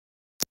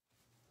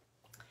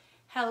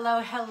Hello,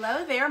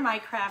 hello there, my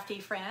crafty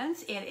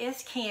friends. It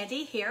is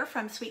Candy here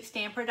from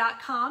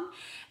sweetstamper.com,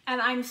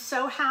 and I'm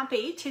so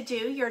happy to do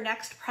your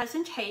next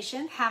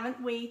presentation.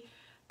 Haven't we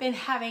been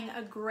having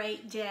a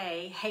great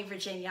day? Hey,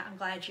 Virginia, I'm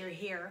glad you're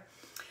here.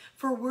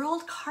 For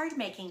World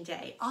Cardmaking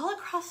Day, all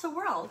across the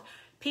world,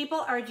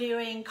 people are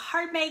doing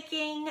card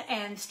making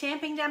and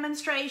stamping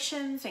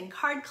demonstrations and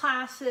card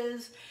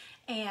classes,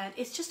 and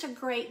it's just a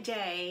great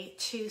day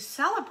to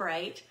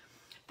celebrate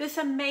this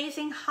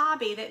amazing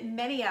hobby that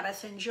many of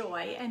us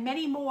enjoy and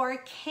many more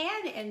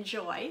can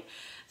enjoy.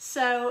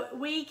 So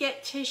we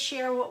get to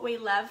share what we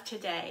love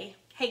today.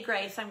 Hey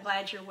Grace, I'm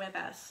glad you're with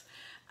us.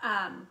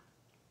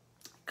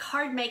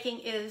 Card making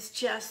is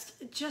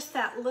just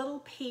that little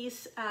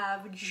piece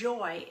of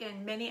joy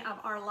in many of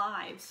our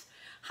lives.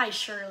 Hi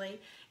Shirley.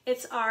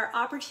 It's our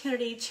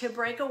opportunity to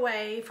break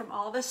away from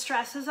all the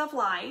stresses of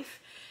life.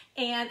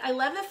 And I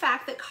love the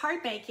fact that card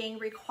making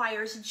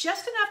requires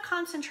just enough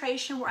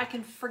concentration where I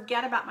can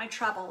forget about my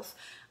troubles.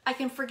 I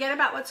can forget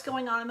about what's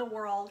going on in the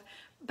world,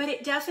 but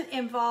it doesn't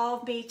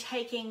involve me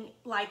taking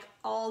like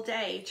all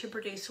day to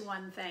produce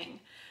one thing.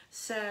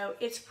 So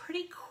it's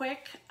pretty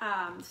quick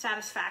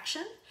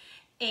satisfaction.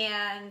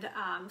 And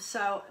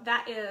so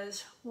that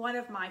is one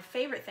of my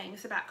favorite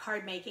things about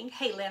card making.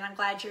 Hey Lynn, I'm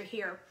glad you're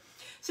here.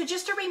 So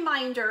just a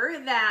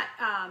reminder that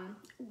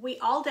we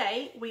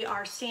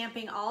are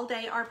stamping all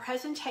day. Our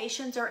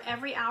presentations are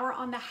every hour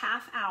on the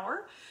half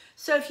hour.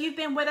 So if you've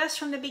been with us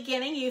from the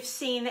beginning, you've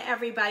seen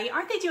everybody.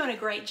 Aren't they doing a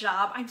great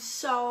job? I'm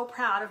so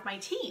proud of my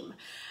team.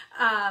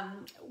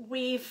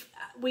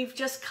 We've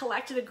just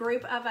collected a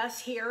group of us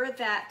here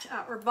that,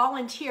 or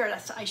volunteered,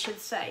 I should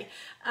say.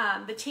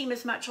 The team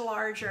is much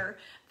larger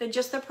than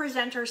just the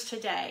presenters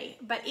today,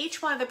 but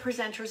each one of the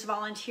presenters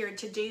volunteered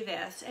to do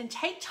this and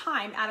take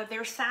time out of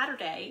their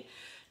Saturday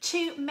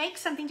to make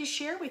something to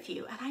share with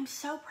you, and I'm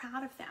so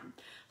proud of them.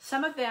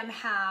 Some of them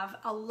have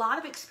a lot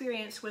of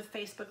experience with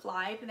Facebook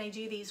Live, and they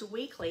do these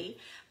weekly.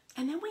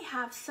 And then we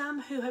have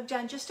some who have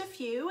done just a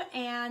few,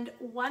 and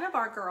one of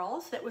our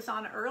girls that was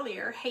on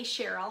earlier, hey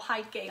Cheryl,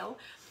 hi Gail,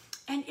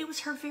 and it was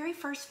her very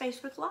first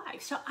Facebook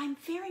Live, so I'm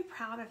very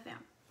proud of them.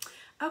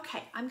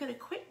 Okay, I'm going to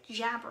quit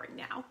jabbering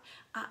now.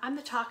 I'm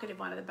the talkative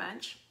one of the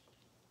bunch,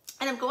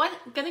 and I'm going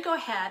to go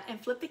ahead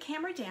and flip the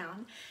camera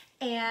down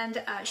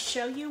and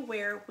show you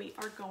where we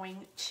are going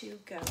to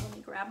go. Let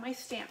me grab my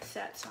stamp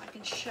set so I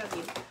can show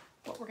you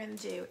what we're going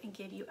to do and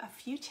give you a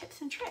few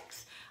tips and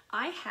tricks.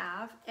 I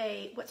have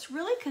what's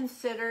really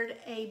considered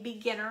a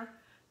beginner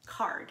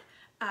card.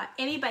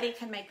 Anybody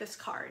can make this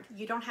card.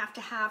 You don't have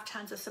to have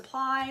tons of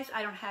supplies.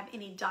 I don't have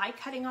any die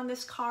cutting on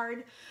this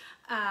card.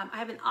 I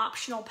have an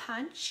optional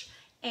punch.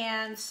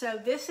 And so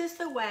this is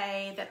the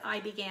way that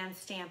I began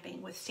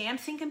stamping, with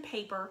stamps, ink, and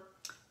paper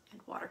and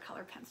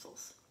watercolor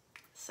pencils.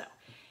 So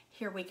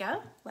here we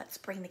go. Let's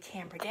bring the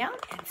camera down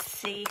and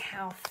see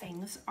how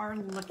things are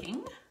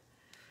looking.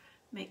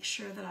 Make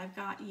sure that I've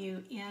got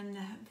you in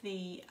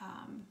the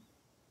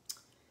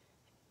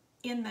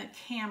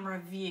camera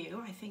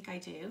view. I think I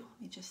do.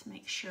 Let me just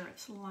make sure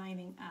it's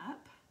lining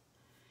up.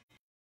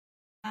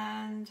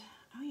 And,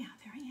 oh yeah,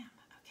 there I am.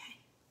 Okay.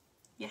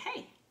 Yeah,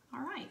 hey,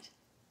 all right.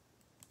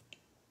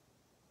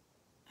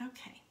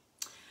 Okay.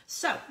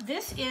 So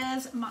this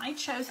is my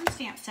chosen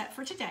stamp set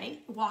for today,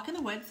 Walk in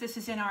the Woods. This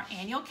is in our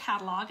annual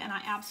catalog, and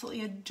I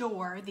absolutely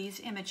adore these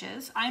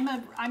images.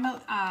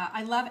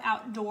 I love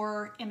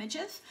outdoor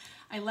images.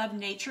 I love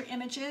nature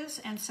images,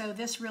 and so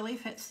this really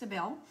fits the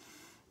bill.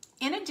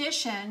 In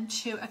addition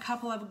to a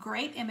couple of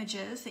great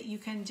images that you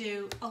can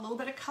do a little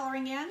bit of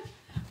coloring in,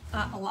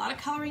 a lot of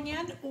coloring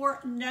in, or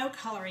no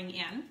coloring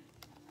in.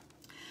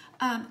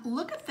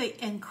 Look at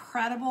the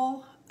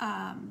incredible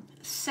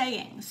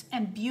sayings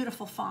and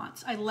beautiful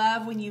fonts. I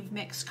love when you've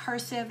mixed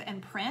cursive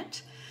and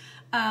print.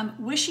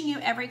 Wishing you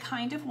every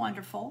kind of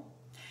wonderful.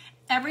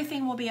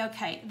 Everything will be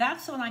okay.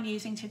 That's what I'm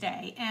using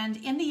today. And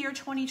in the year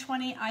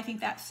 2020, I think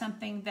that's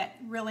something that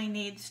really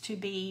needs to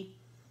be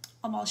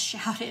almost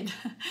shouted.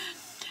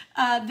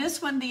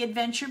 This one, the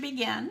adventure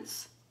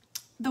begins.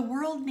 The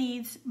world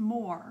needs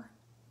more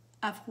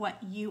of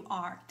what you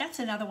are. That's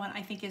another one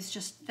I think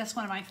is that's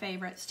one of my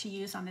favorites to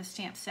use on this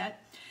stamp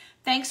set.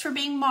 Thanks for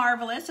being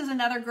marvelous is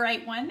another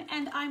great one,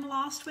 and I'm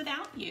lost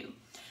without you.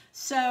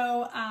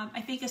 So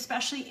I think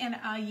especially in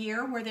a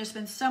year where there's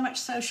been so much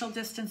social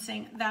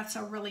distancing, that's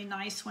a really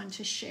nice one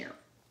to share.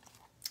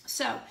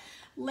 So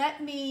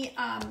let me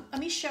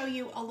show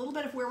you a little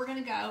bit of where we're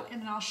going to go,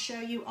 and then I'll show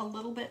you a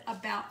little bit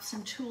about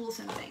some tools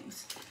and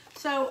things.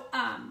 So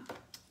I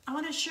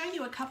want to show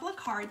you a couple of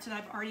cards that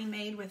I've already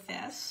made with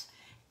this,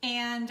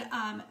 and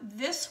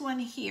this one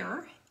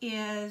here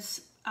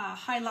is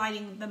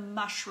highlighting the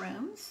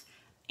mushrooms.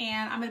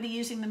 And I'm going to be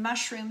using the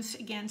mushrooms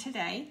again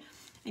today.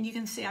 And you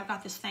can see I've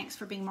got this thanks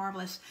for being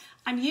marvelous.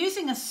 I'm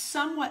using a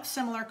somewhat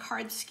similar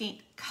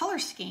color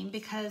scheme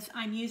because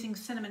I'm using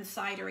cinnamon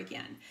cider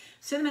again.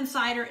 Cinnamon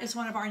cider is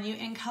one of our new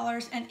in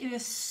colors, and it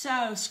is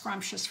so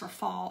scrumptious for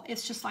fall.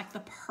 It's just like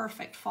the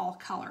perfect fall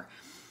color.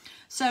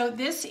 So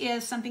this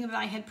is something that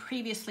I had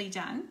previously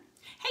done.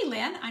 Hey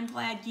Lynn, I'm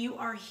glad you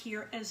are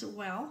here as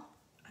well.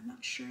 I'm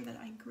not sure that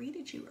I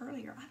greeted you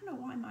earlier. I don't know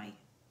why my,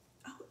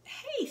 oh,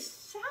 hey,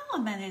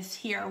 Salomon is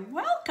here.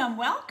 Welcome,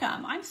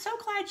 welcome. I'm so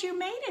glad you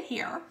made it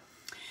here.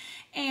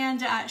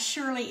 And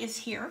Shirley is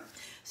here.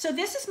 So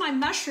this is my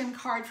mushroom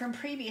card from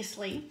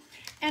previously.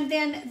 And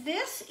then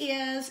this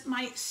is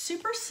my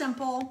super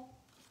simple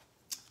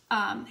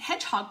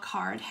hedgehog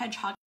card,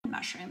 hedgehog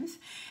mushrooms.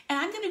 And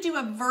I'm going to do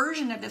a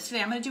version of this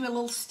today. I'm going to do a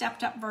little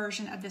stepped up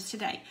version of this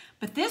today.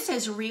 But this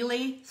is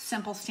really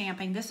simple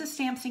stamping. This is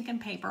Stamps, Ink, and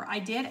Paper. I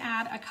did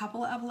add a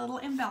couple of little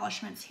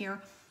embellishments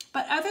here.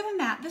 But other than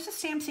that, this is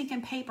Stamps, Ink,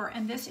 and Paper.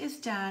 And this is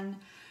done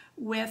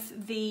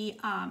with the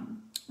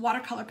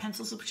watercolor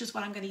pencils, which is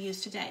what I'm going to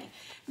use today.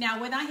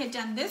 Now, when I had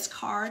done this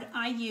card,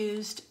 I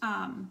used,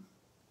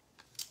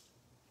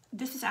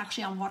 this is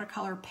actually on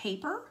watercolor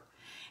paper.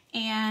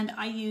 And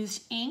I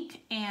used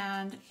ink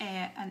and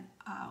a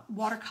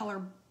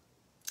watercolor,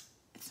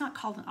 it's not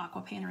called an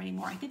aqua painter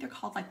anymore. I think they're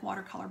called like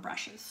watercolor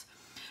brushes.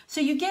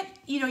 So you get,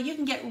 you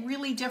can get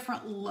really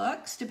different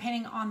looks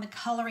depending on the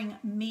coloring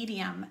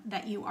medium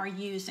that you are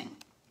using.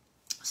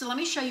 So let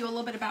me show you a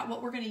little bit about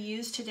what we're going to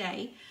use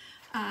today.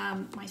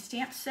 My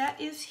stamp set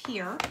is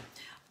here.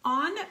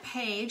 On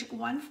page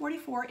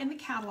 144 in the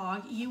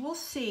catalog, you will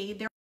see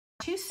there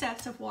are 2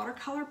 sets of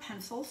watercolor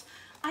pencils.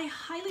 I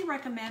highly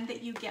recommend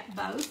that you get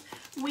both.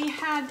 We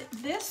had,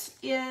 this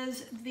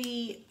is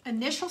the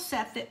initial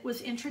set that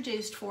was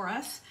introduced for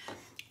us,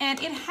 and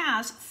it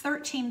has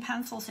 13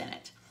 pencils in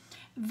it.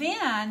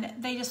 Then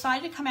they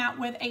decided to come out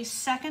with a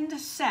second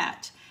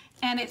set,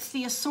 and it's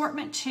the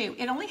assortment 2.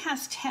 It only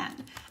has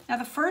 10. Now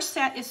the first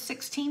set is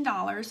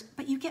 $16,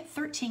 but you get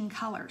 13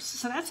 colors,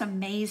 so that's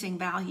amazing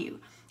value.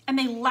 And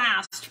they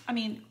last, I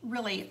mean,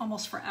 really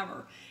almost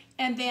forever.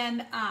 And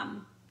then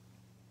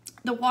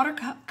the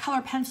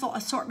watercolor pencil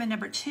assortment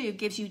number 2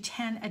 gives you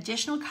 10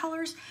 additional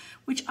colors,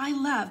 which I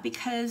love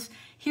because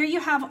here you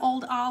have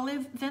Old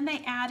Olive, then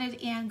they added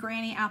in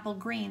Granny Apple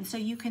Green, so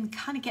you can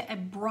kind of get a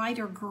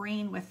brighter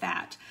green with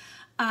that.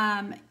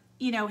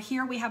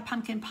 Here we have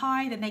Pumpkin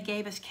Pie, then they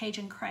gave us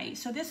Cajun Cray.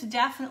 So this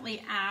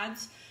definitely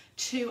adds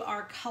to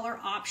our color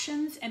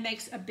options and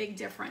makes a big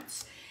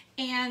difference.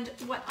 And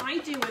what I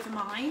do with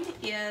mine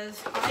is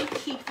I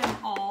keep them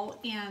all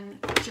in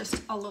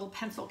just a little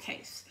pencil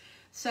case.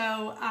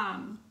 So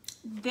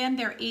then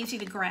they're easy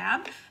to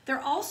grab.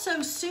 They're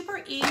also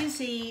super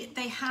easy.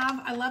 They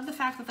have, I love the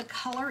fact that the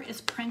color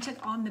is printed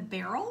on the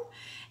barrel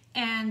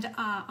and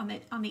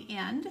on the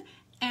end.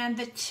 And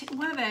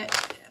one of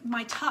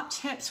my top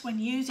tips when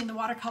using the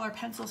watercolor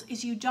pencils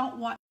is you don't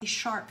want a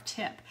sharp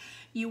tip.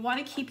 You want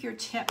to keep your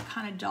tip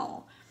kind of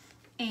dull.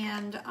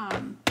 And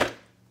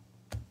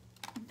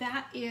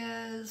that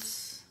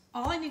is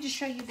all I need to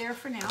show you there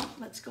for now.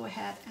 Let's go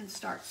ahead and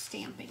start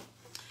stamping.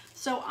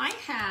 So I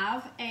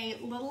have a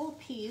little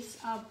piece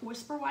of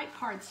Whisper White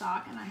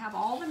cardstock, and I have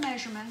all the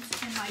measurements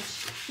in my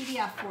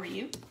PDF for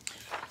you.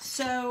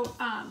 So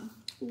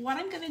what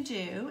I'm going to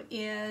do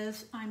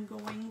is I'm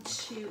going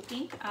to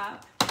ink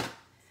up,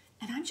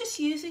 and I'm just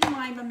using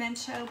my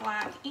Memento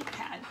black ink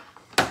pad.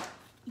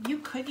 You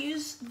could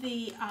use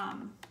the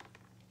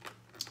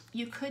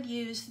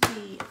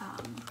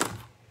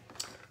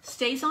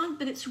StazOn,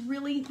 but it's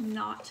really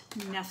not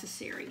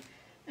necessary.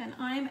 And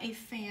I'm a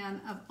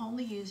fan of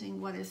only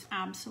using what is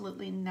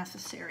absolutely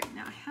necessary.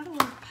 Now I have a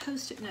little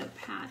Post-it note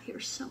pad here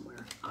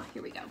somewhere. Oh,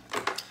 here we go.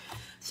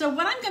 So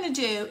what I'm going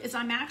to do is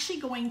I'm actually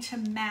going to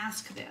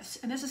mask this.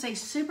 And this is a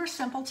super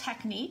simple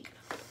technique.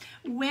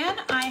 When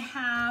I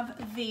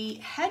have the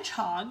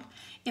hedgehog,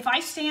 if I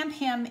stamp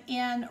him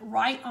in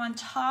right on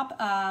top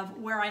of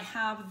where I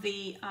have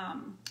the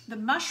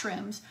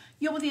mushrooms,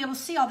 you'll be able to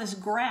see all this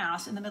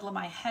grass in the middle of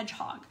my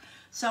hedgehog.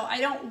 So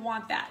I don't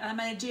want that. I'm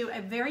going to do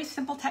a very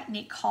simple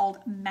technique called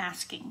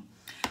masking.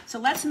 So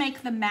let's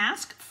make the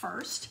mask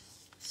first.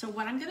 So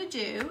what I'm going to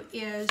do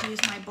is use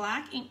my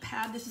black ink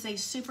pad. This is a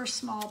super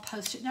small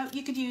Post-it note.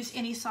 You could use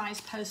any size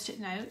Post-it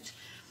note.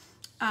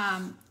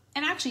 And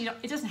actually,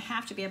 it doesn't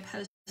have to be a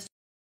Post-it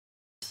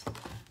note.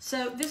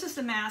 So this is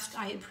the mask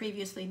I had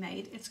previously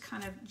made. It's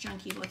kind of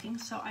junky looking,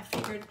 so I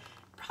figured it'd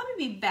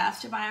probably be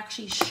best if I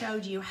actually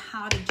showed you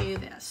how to do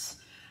this.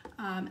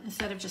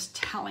 Instead of just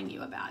telling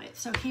you about it.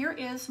 So here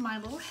is my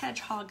little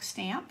hedgehog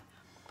stamp,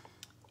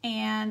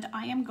 and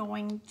I am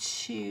going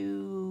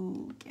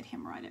to get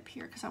him right up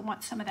here because I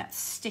want some of that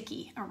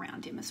sticky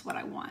around him is what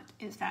I want,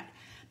 is that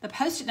the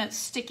Post-it note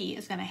sticky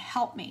is going to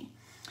help me.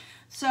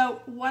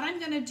 So what I'm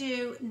going to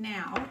do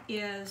now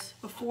is,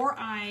 before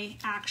I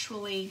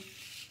actually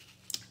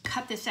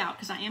cut this out,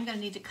 because I am going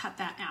to need to cut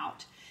that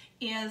out,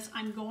 is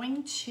I'm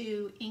going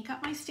to ink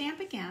up my stamp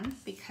again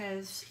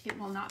because it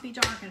will not be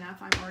dark enough.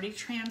 I've already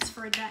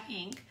transferred that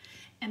ink.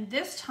 And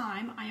this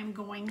time I am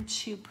going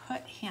to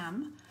put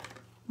him,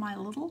 my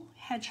little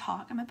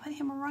hedgehog, I'm going to put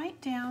him right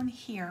down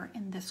here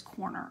in this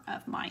corner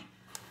of my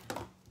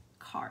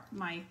card,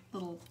 my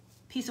little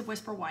piece of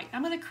Whisper White.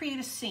 I'm going to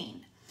create a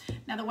scene.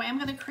 Now the way I'm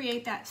going to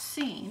create that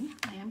scene,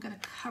 I am going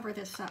to cover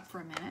this up for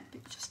a minute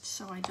just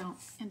so I don't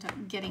end up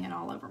getting it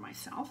all over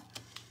myself.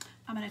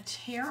 I'm going to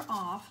tear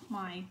off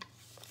my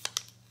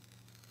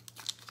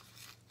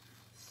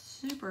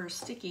super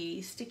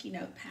sticky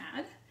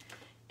notepad.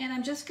 And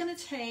I'm just gonna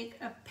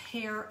take a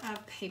pair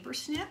of paper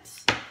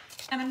snips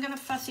and I'm gonna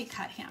fussy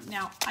cut him.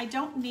 Now, I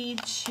don't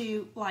need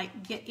to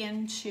like get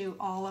into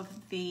all of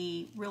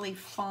the really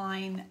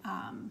fine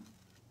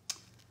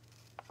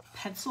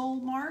pencil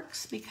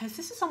marks because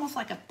this is almost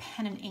like a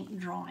pen and ink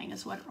drawing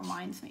is what it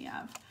reminds me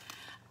of.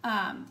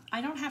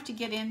 I don't have to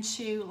get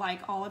into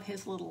like all of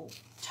his little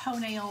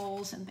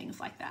toenails and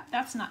things like that.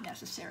 That's not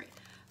necessary.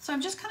 So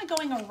I'm just kind of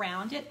going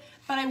around it,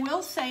 but I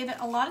will say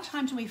that a lot of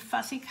times when we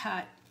fussy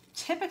cut,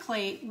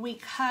 typically we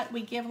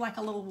give like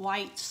a little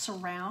white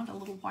surround, a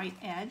little white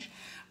edge.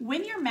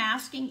 When you're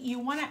masking, you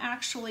want to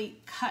actually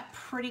cut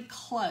pretty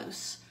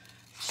close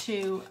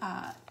to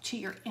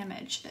your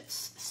image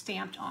that's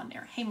stamped on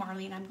there. Hey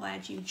Marlene, I'm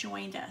glad you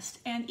joined us.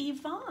 And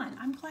Yvonne,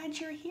 I'm glad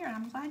you're here and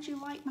I'm glad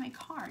you like my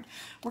card.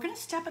 We're going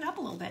to step it up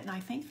a little bit and I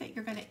think that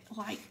you're going to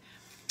like,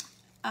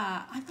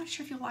 I'm not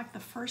sure if you like the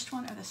first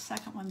one or the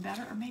second one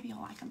better, or maybe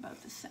you'll like them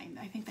both the same.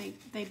 I think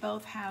they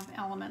both have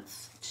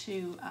elements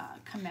to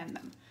commend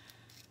them.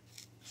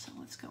 So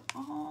let's go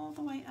all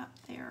the way up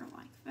there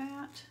like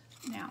that.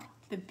 Now,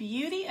 the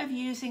beauty of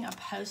using a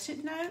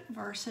Post-it note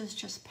versus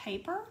just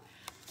paper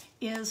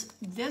is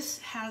this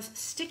has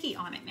sticky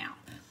on it now.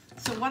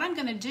 So what I'm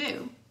gonna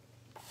do,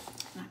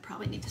 and I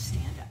probably need to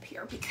stand up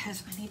here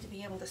because I need to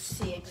be able to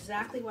see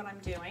exactly what I'm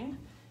doing,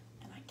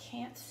 and I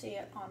can't see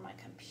it on my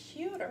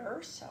computer,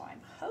 so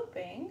I'm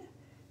hoping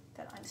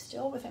that I'm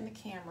still within the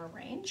camera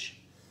range.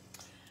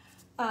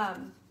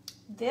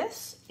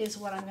 This is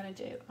what I'm gonna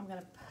do. I'm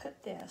gonna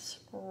put this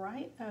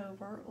right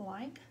over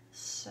like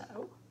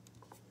so,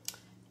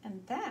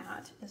 and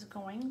that is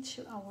going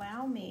to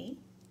allow me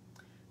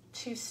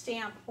to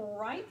stamp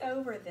right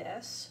over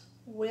this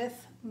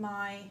with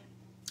my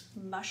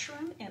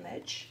mushroom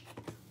image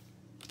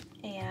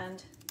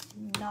and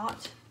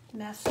not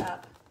mess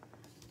up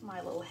my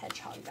little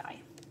hedgehog guy.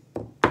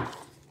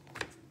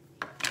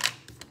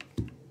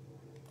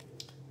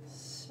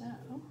 So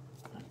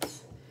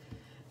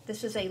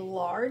this is a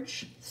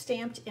large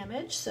stamped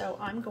image, so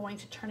I'm going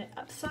to turn it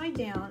upside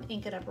down,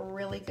 ink it up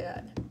really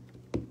good.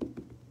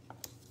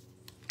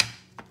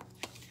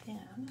 And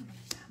I'm going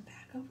to come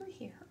back over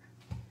here.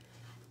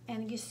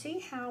 And you see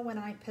how when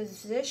I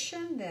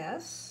position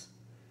this,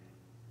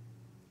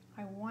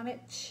 I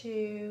want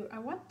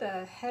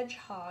the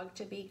hedgehog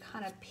to be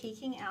kind of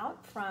peeking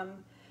out from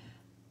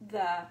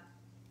the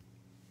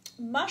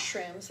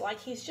mushrooms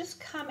like he's just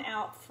come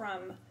out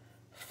from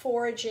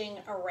foraging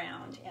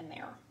around in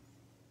there.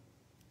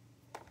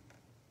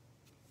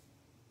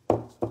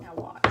 Now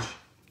watch.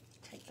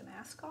 Take the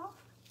mask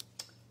off.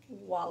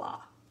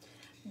 Voila.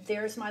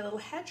 There's my little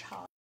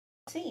hedgehog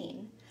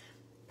scene.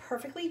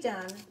 Perfectly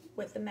done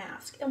with the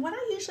mask. And what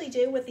I usually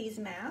do with these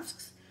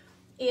masks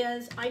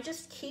is I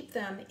just keep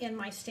them in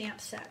my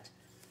stamp set.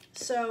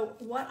 So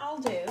what I'll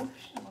do,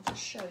 and I'll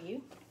just show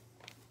you,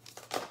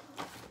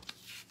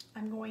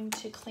 I'm going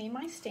to clean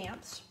my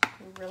stamps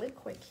really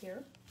quick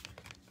here.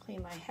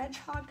 Clean my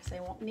hedgehog because I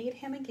won't need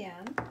him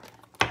again.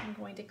 I'm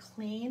going to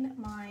clean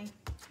my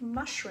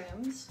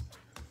mushrooms.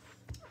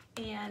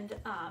 And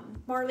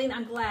Marlene,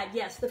 I'm glad.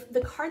 Yes,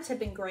 the cards have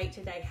been great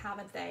today,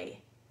 haven't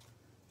they?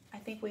 I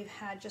think we've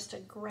had just a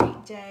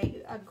great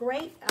day, a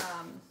great,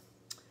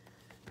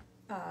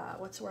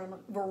 what's the word,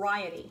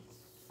 variety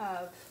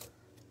of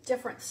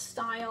different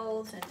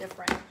styles and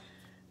different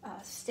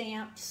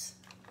stamp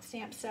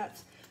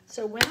sets.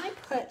 So when I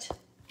put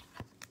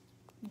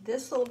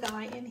this little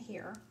guy in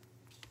here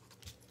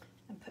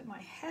and put my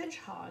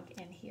hedgehog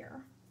in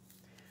here,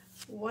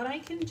 what I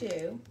can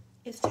do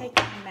is take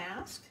my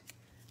mask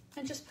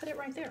and just put it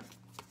right there.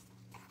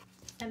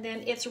 And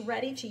then it's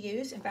ready to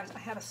use. In fact, I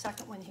have a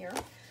second one here.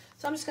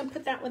 So I'm just going to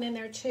put that one in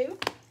there too.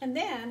 And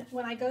then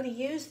when I go to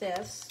use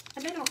this,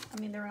 and they're not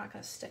going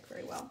to stick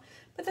very well,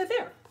 but they're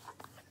there.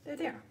 They're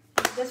there.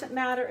 It doesn't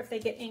matter if they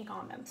get ink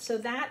on them. So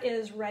that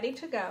is ready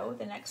to go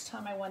the next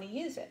time I want to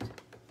use it.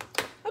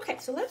 Okay,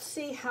 so let's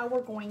see how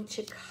we're going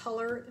to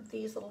color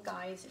these little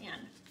guys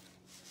in.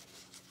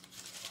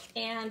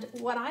 And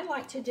what I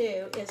like to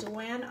do is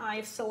when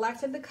I've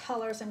selected the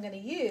colors I'm going to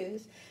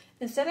use,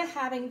 instead of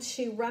having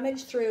to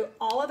rummage through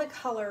all of the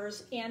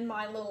colors in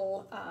my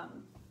little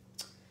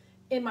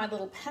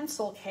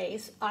pencil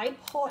case, I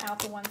pull out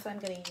the ones I'm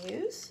going to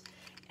use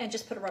and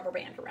just put a rubber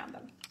band around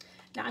them.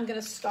 Now I'm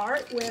going to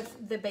start with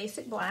the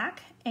basic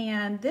black,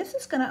 and this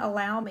is going to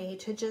allow me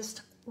to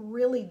just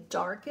really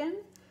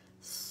darken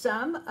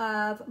some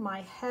of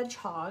my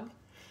hedgehog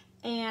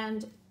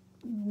and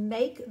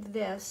make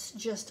this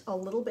just a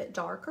little bit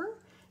darker.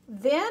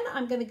 Then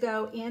I'm going to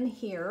go in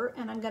here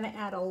and I'm going to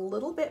add a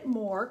little bit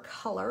more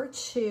color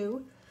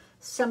to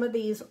some of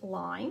these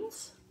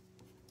lines.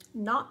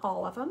 Not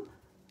all of them,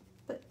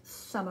 but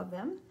some of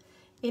them.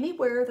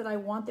 Anywhere that I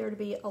want there to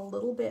be a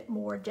little bit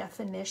more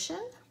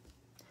definition.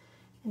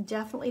 And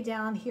definitely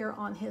down here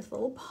on his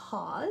little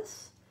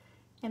paws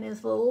and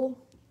his little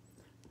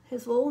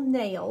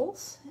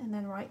nails, and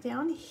then right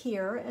down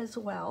here as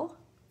well.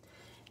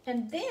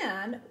 And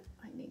then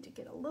I need to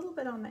get a little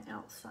bit on the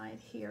outside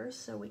here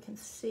so we can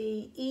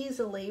see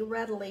easily,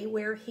 readily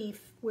where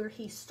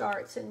he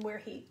starts and where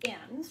he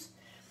ends.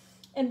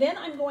 And then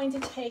I'm going to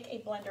take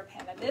a blender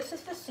pen, and this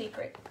is the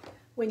secret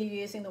when you're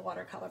using the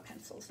watercolor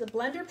pencils. The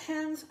blender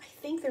pens, I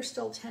think they're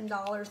still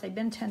 $10. They've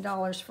been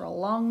 $10 for a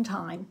long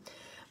time,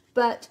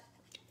 but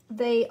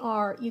they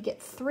are, you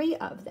get 3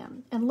 of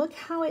them, and look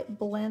how it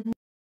blends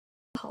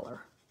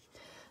color.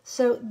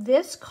 So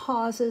this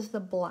causes the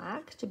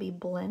black to be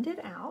blended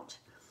out,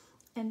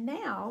 and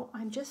now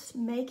I'm just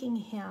making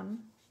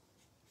him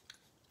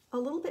a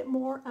little bit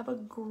more of a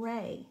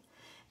gray.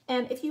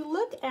 And if you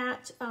look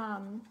at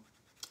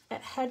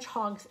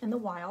hedgehogs in the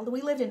wild,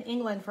 we lived in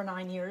England for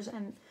 9 years,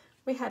 and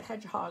we had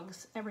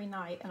hedgehogs every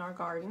night in our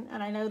garden.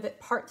 And I know that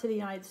parts of the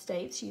United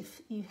States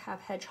you have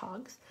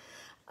hedgehogs.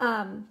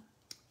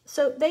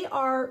 So they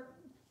are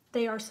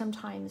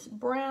sometimes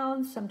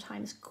brown,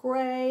 sometimes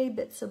gray,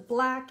 bits of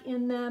black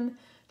in them,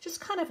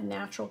 just kind of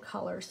natural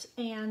colors.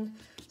 And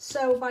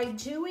so by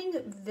doing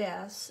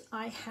this,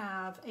 I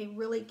have a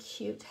really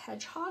cute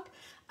hedgehog.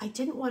 I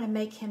didn't want to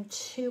make him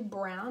too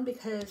brown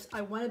because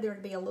I wanted there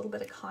to be a little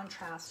bit of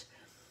contrast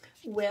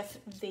with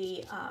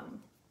the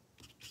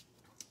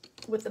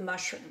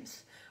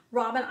mushrooms.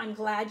 Robin, I'm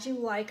glad you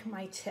like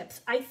my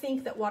tips. I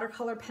think that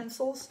watercolor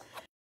pencils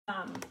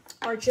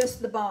are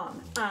just the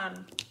bomb.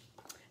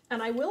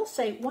 And I will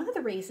say, one of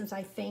the reasons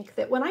I think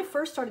that when I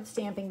first started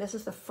stamping, this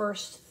is the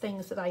first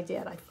things that I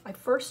did. I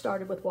first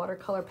started with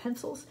watercolor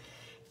pencils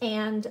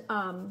and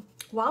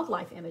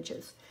wildlife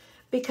images,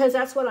 because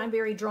that's what I'm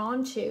very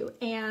drawn to.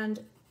 And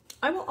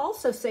I will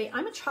also say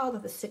I'm a child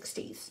of the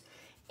 60s.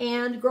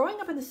 And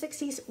growing up in the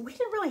 60s, we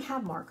didn't really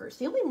have markers.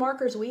 The only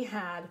markers we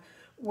had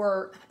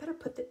were,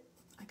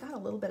 I got a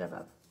little bit of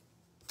a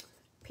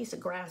piece of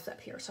grass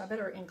up here, so I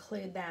better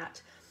include that.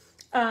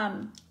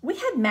 We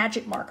had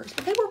magic markers,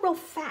 but they were real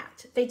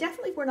fat. They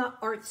definitely were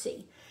not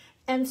artsy.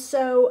 And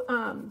so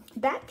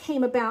that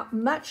came about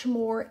much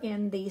more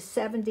in the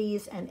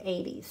 70s and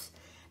 80s.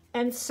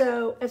 And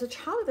so as a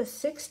child of the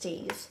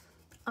 60s,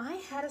 I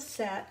had a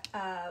set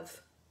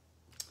of,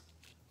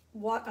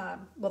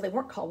 well, they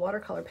weren't called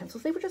watercolor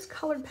pencils. They were just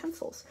colored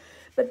pencils.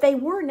 But they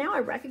were, now I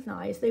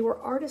recognize, they were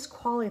artist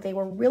quality. They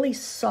were really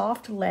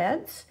soft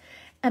leads,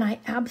 and I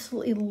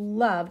absolutely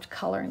loved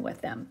coloring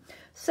with them.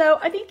 So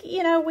I think,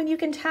 you know, when you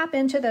can tap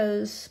into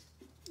those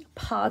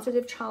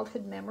positive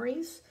childhood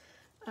memories,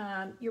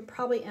 you're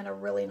probably in a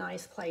really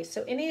nice place.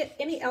 So any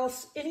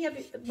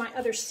of my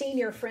other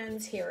senior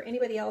friends here,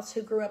 anybody else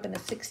who grew up in the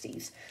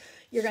 60s,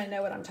 you're going to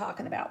know what I'm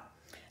talking about.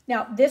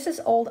 Now, this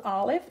is Old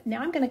Olive.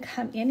 Now I'm going to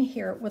come in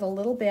here with a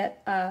little bit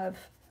of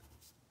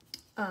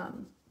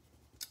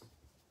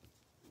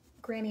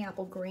Granny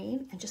Apple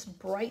Green and just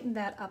brighten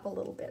that up a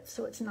little bit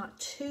so it's not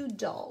too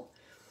dull.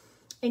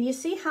 And you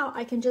see how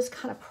I can just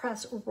kind of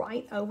press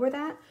right over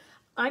that?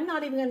 I'm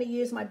not even going to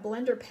use my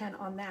blender pen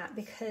on that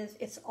because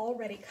it's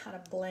already kind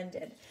of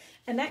blended.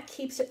 And that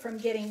keeps it from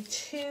getting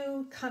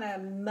too kind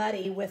of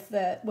muddy with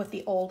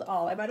the Old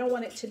Olive. I don't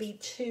want it to be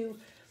too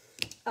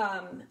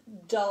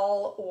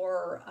dull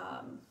or,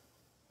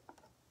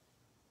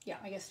 yeah,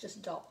 I guess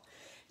just dull.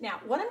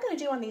 Now, what I'm going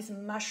to do on these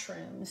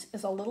mushrooms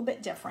is a little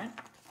bit different.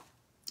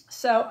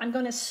 So I'm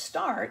going to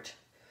start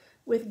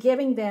with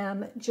giving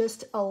them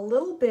just a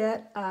little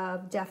bit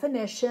of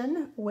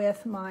definition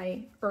with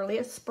my Early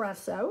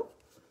Espresso.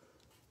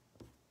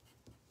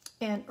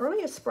 And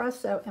Early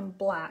Espresso and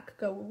black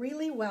go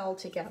really well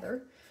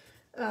together.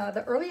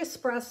 The Early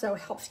Espresso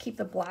helps keep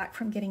the black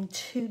from getting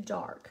too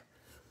dark.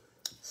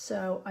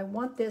 So I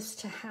want this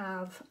to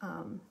have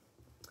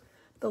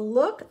the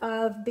look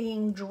of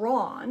being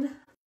drawn,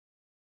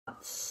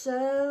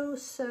 so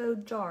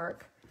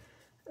dark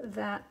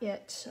that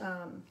it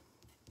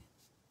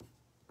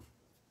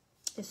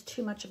is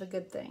too much of a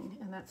good thing,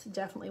 and that's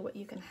definitely what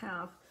you can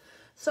have.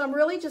 So I'm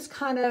really just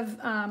kind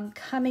of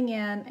coming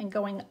in and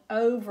going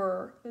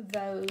over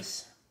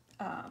those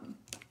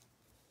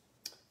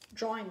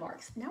drawing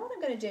marks. Now what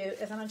I'm going to do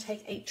is I'm going to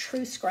take a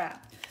true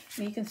scrap. I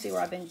mean, you can see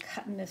where I've been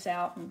cutting this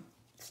out and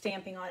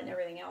stamping on it and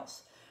everything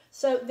else.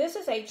 So this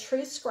is a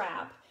true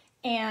scrap,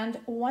 and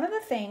one of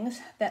the things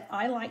that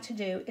I like to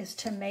do is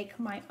to make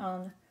my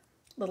own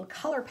little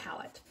color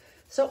palette.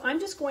 So I'm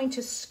just going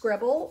to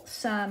scribble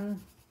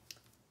some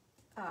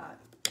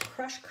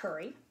crushed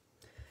curry,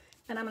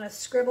 and I'm going to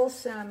scribble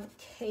some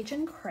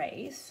Cajun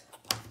craze,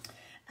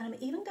 and I'm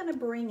even going to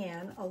bring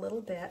in a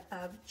little bit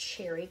of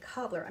cherry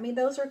cobbler. I mean,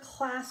 those are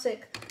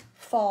classic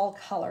fall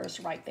colors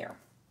right there.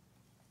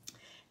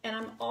 And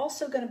I'm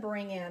also going to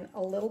bring in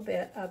a little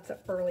bit of the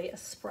Early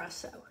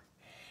Espresso.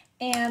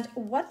 And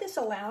what this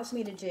allows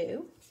me to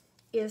do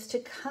is to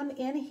come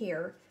in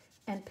here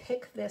and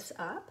pick this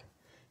up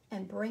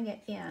and bring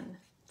it in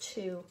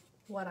to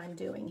what I'm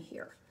doing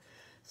here.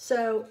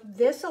 So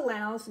this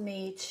allows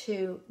me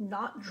to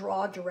not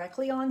draw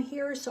directly on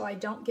here so I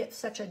don't get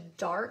such a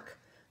dark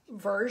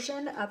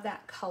version of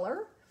that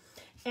color.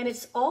 And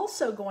it's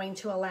also going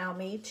to allow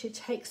me to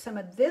take some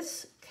of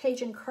this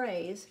Cajun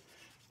craze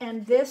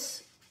and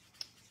this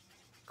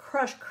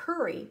crushed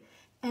curry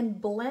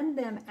and blend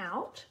them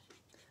out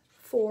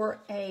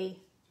for a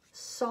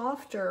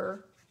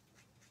softer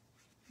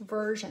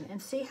version.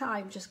 And see how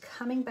I'm just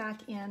coming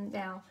back in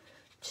now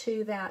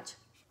to that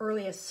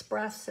early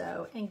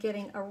espresso and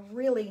getting a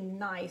really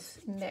nice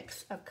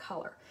mix of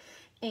color.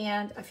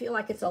 And I feel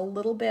like it's a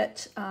little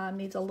bit,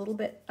 needs a little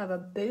bit of a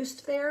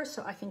boost there,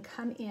 so I can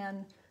come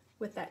in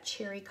with that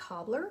cherry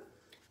cobbler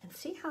and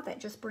see how that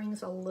just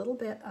brings a little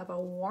bit of a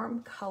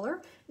warm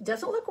color. It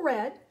doesn't look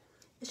red,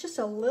 it's just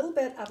a little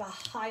bit of a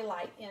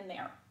highlight in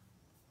there.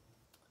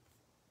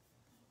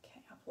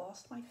 Okay, I've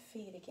lost my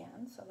feed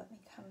again, so let me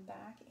come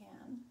back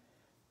in.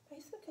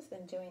 Facebook has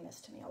been doing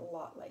this to me a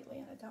lot lately,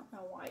 and I don't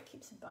know why it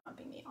keeps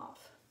bumping me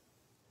off.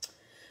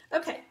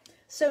 Okay,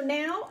 so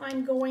now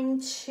I'm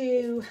going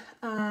to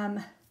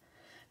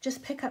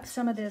just pick up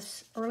some of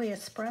this early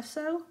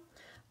espresso,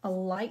 a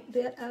light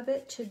bit of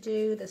it to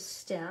do the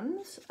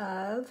stems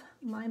of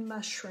my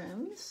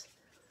mushrooms.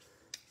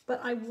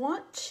 But I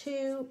want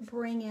to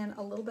bring in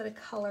a little bit of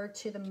color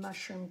to the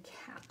mushroom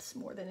caps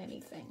more than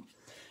anything.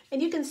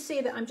 And you can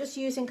see that I'm just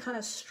using kind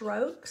of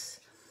strokes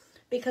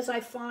because I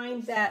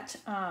find that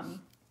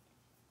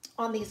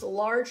on these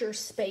larger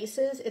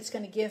spaces, it's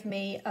going to give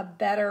me a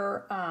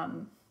better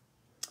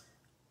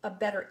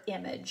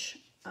image,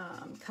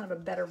 kind of a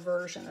better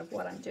version of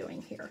what I'm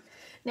doing here.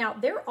 Now,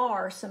 there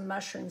are some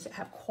mushrooms that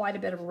have quite a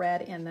bit of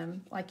red in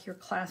them, like your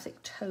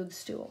classic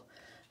toadstool.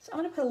 So I'm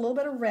going to put a little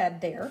bit of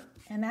red there,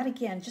 and that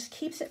again just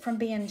keeps it from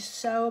being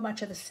so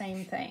much of the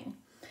same thing.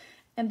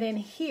 And then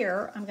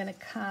here, I'm going to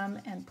come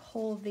and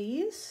pull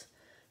these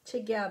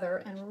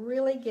together and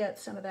really get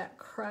some of that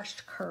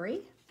crushed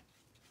curry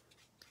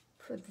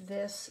for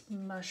this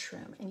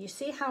mushroom. And you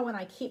see how when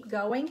I keep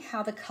going,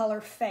 how the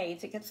color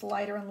fades. It gets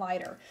lighter and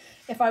lighter.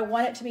 If I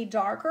want it to be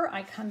darker,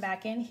 I come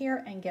back in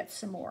here and get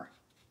some more.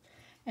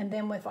 And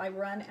then if I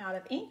run out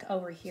of ink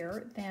over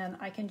here, then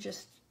I can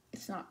just,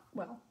 it's not,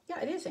 well, yeah,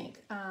 it is ink.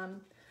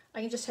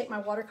 I can just take my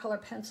watercolor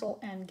pencil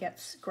and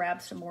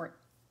grab some more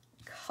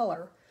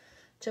color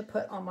to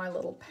put on my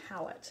little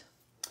palette.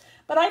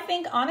 But I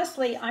think,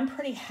 honestly, I'm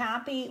pretty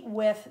happy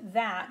with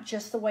that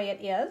just the way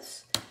it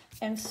is.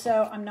 And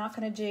so I'm not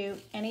going to do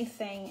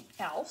anything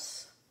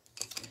else.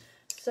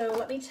 So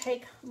let me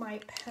take my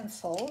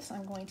pencils.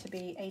 I'm going to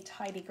be a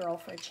tidy girl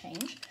for a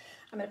change.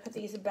 I'm going to put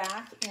these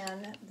back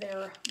in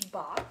their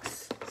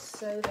box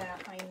so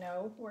that I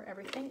know where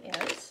everything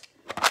is.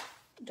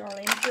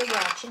 Darlene, if you're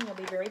watching, you'll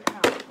be very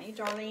proud of me.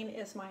 Darlene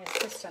is my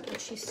assistant, and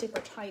she's super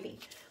tidy.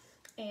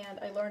 And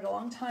I learned a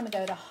long time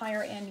ago to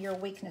hire in your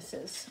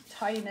weaknesses.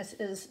 Tidiness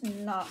is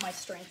not my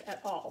strength at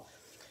all.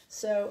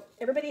 So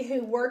everybody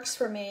who works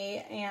for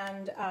me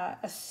and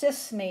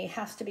assists me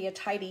has to be a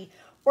tidy,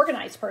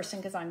 organized person,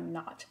 because I'm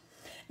not.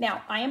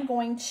 Now, I am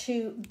going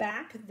to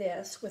back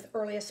this with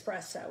early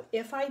espresso.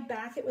 If I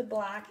back it with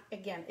black,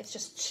 again, it's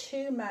just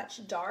too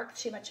much dark,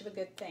 too much of a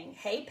good thing.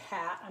 Hey,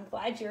 Pat, I'm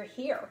glad you're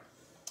here.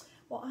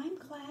 Well, I'm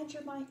glad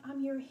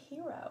I'm your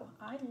hero.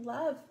 I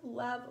love,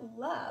 love,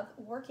 love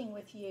working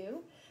with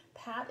you.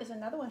 Pat is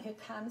another one who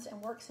comes and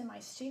works in my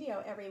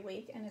studio every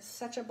week and is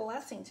such a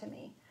blessing to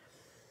me.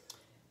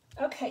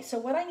 Okay, so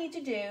what I need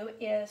to do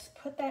is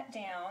put that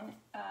down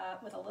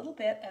with a little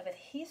bit of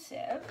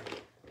adhesive,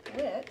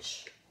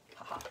 which,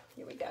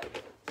 here we go,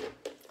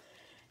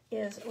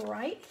 is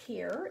right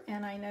here.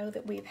 And I know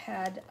that we've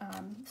had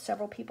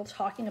several people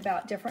talking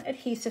about different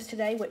adhesives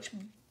today, which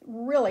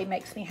really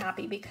makes me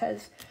happy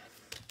because,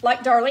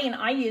 like Darlene,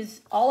 I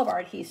use all of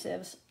our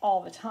adhesives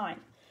all the time.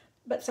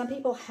 But some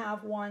people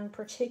have one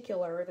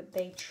particular that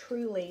they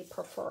truly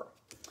prefer.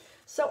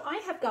 So I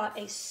have got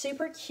a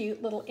super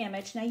cute little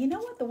image. Now, you know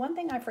what? The one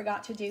thing I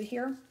forgot to do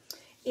here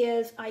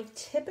is I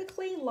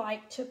typically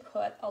like to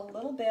put a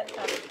little bit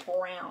of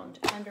ground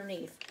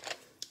underneath.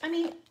 I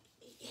mean,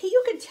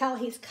 you could tell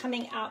he's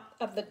coming out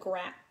of the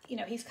grass. You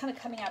know, he's kind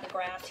of coming out of the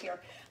grass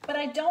here. But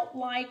I don't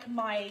like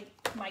my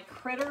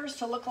critters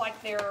to look like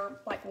they're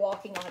like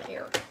walking on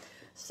air.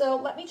 So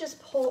let me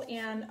just pull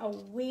in a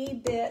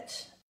wee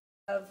bit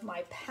of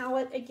my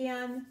palette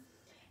again,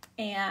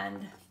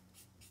 and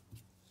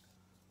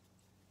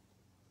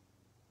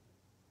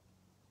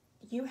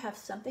you have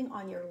something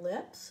on your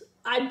lips.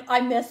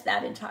 I missed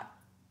that entirely.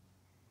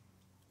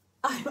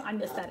 I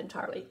missed that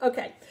entirely.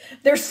 Okay,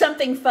 there's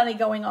something funny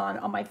going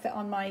on my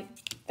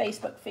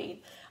Facebook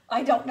feed.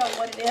 I don't know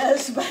what it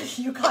is, but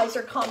you guys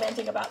are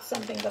commenting about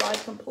something that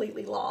I've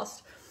completely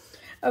lost.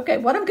 Okay,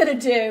 what I'm going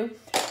to do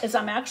is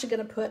I'm actually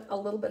going to put a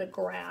little bit of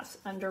grass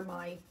under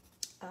my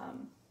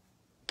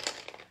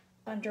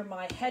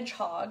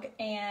hedgehog,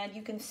 and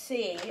you can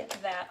see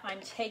that I'm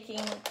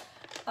taking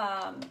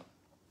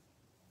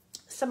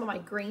some of my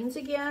greens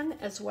again,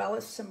 as well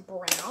as some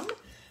brown,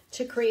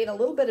 to create a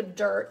little bit of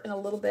dirt and a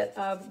little bit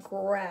of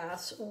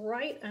grass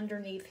right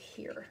underneath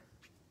here.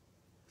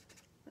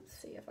 Let's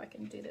see if I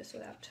can do this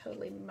without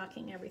totally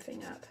mucking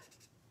everything up.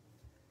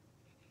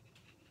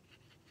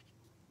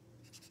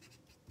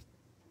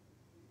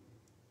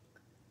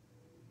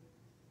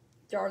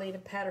 Darlene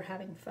and Pat are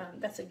having fun.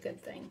 That's a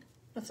good thing.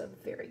 That's a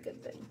very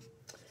good thing.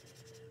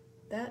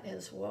 That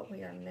is what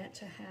we are meant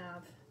to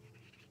have.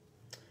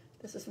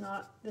 This is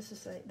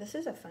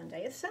a fun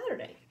day. It's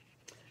Saturday.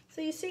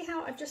 So you see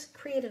how I've just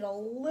created a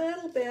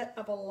little bit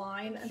of a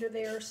line under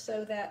there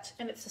so that,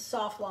 and it's a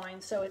soft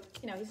line, so it,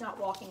 you know, he's not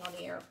walking on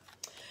the air.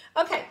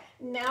 Okay,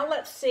 now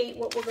let's see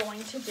what we're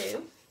going to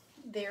do.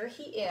 There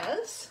he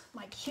is,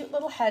 my cute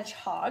little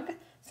hedgehog.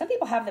 Some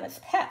people have them as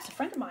pets. A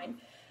friend of mine,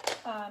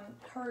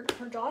 her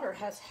daughter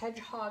has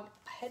hedgehog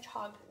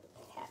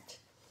pet.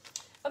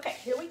 Okay,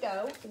 here we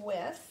go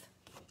with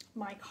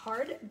my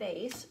card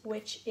base,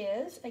 which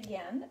is,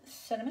 again,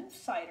 cinnamon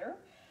cider,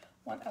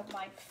 one of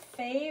my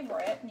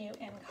favorite new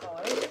in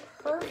colors,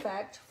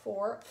 perfect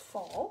for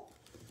fall.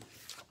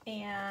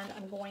 And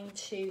I'm going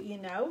to, you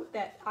know,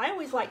 that I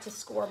always like to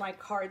score my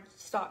card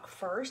stock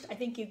first. I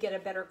think you get a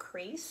better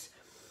crease.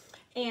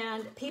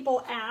 And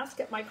people ask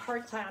at my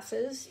card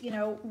classes, you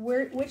know,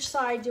 which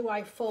side do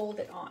I fold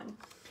it on?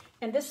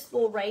 And this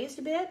little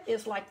raised bit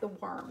is like the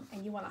worm,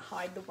 and you want to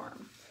hide the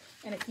worm.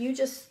 And if you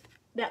just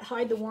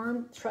hide the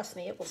worm, trust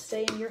me, it will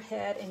stay in your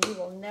head, and you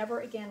will never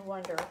again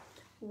wonder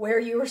where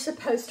you were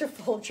supposed to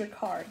fold your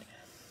card.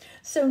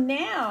 So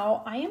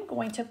now I am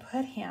going to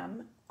put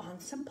him on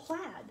some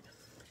plaid.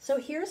 So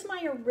here's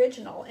my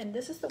original, and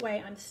this is the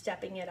way I'm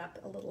stepping it up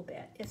a little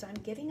bit, is I'm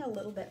getting a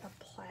little bit of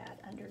plaid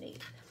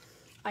underneath.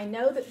 I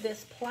know that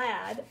this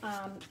plaid,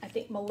 I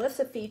think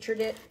Melissa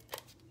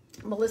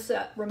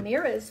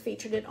Ramirez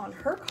featured it on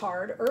her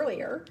card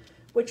earlier,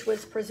 which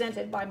was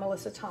presented by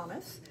Melissa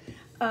Thomas.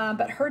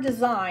 But her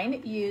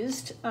design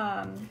used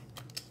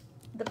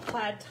the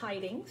plaid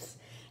tidings.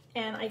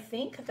 And I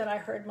think that I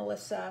heard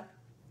Melissa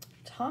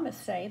Thomas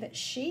say that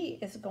she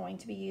is going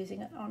to be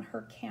using it on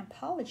her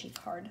Campology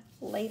card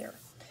later.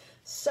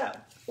 So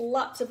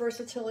lots of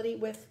versatility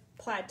with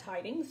plaid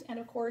tidings. And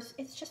of course,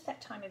 it's just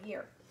that time of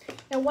year.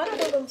 Now, one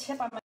other little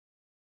tip I'm going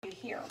to give you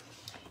here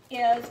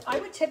is I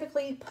would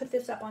typically put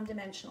this up on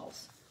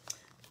dimensionals.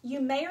 You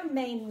may or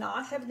may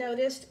not have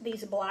noticed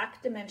these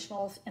black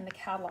dimensionals in the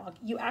catalog.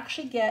 You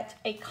actually get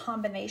a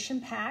combination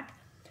pack.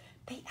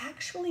 They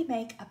actually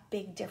make a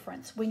big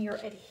difference when you're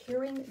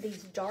adhering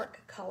these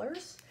dark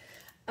colors.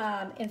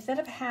 Instead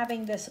of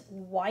having this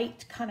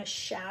white kind of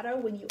shadow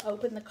when you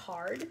open the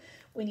card,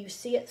 when you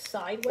see it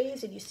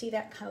sideways and you see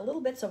that kind of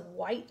little bits of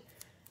white,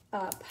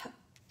 kind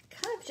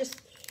of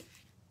just,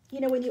 you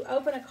know, when you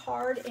open a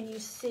card and you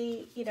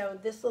see, you know,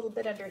 this little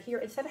bit under here,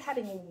 instead of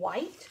having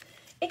white,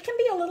 it can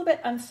be a little bit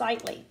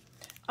unsightly.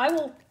 I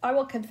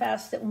will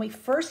confess that when we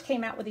first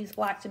came out with these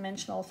black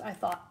dimensionals, I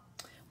thought,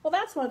 well,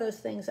 that's one of those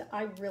things that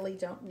I really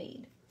don't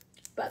need.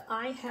 But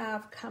I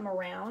have come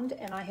around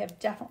and I have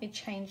definitely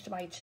changed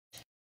my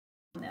tune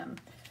on them.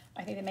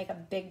 I think they make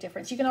a big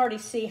difference. You can already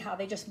see how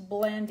they just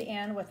blend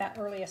in with that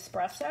early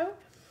espresso.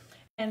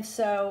 And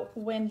so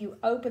when you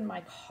open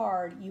my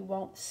card, you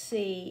won't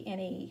see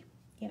any,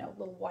 you know,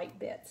 little white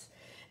bits.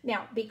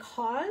 Now,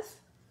 because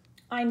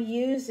I'm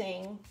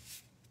using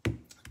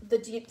the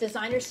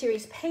Designer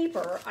Series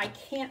paper, I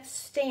can't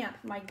stamp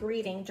my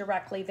greeting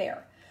directly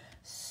there.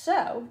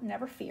 So,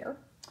 never fear.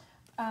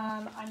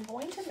 I'm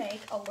going to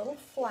make a little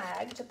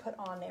flag to put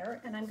on there,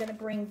 and I'm going to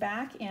bring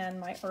back in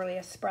my early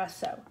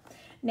espresso.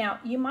 Now,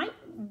 you might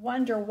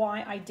wonder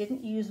why I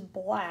didn't use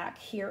black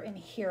here and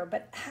here,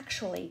 but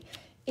actually,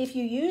 if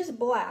you use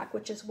black,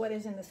 which is what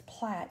is in this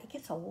plaid, it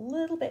gets a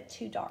little bit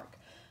too dark.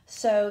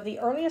 So the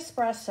early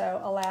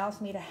espresso allows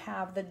me to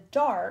have the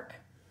dark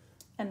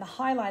and the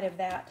highlight of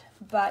that,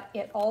 but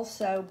it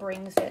also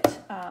brings it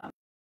a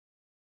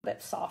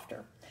bit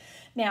softer.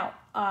 Now,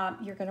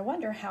 you're going to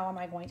wonder, how am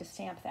I going to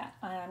stamp that?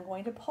 I'm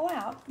going to pull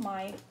out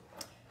my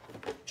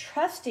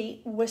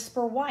trusty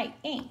Whisper White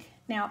ink.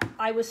 Now,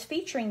 I was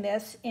featuring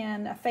this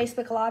in a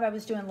Facebook Live I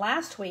was doing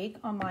last week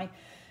on my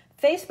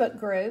Facebook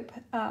group,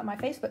 my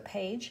Facebook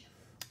page,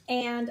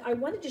 and I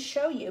wanted to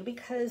show you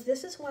because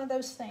this is one of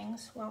those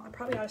things, well, I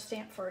probably ought to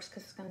stamp first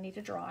because it's going to need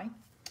to dry.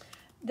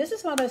 This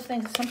is one of those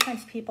things that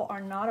sometimes people are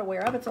not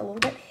aware of. It's a little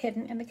bit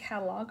hidden in the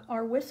catalog.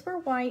 Our Whisper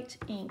White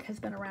ink has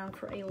been around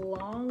for a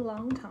long,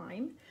 long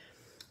time.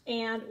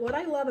 And what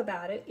I love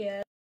about it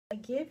is I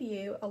give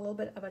you a little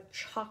bit of a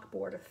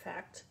chalkboard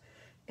effect.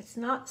 It's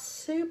not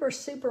super,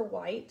 super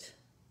white,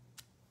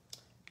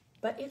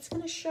 but it's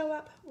going to show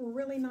up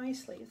really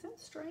nicely. Is that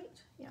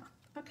straight? Yeah.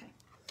 Okay.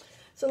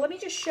 So let me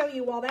just show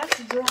you while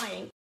that's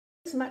drying.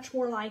 It's much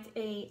more like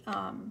a,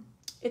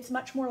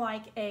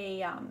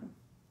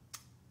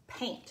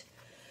 paint.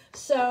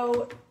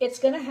 So it's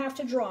going to have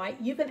to dry.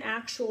 You can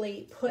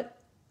actually put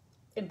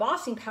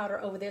embossing powder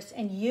over this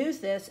and use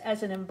this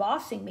as an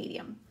embossing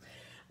medium.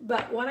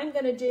 But what I'm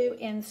going to do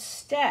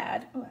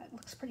instead, oh, it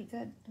looks pretty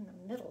good in the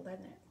middle,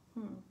 doesn't it?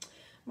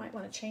 Might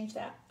want to change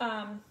that.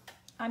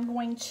 I'm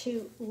going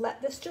to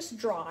let this just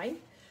dry.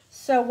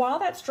 So while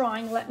that's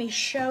drying, let me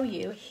show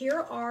you.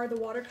 Here are the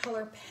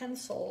watercolor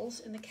pencils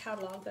in the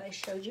catalog that I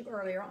showed you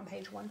earlier on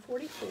page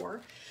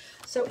 144.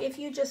 So if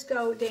you just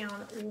go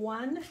down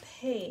one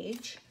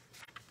page,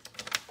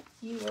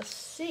 you will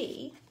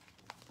see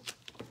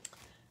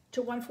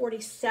to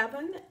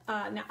 147.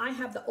 Now I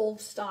have the old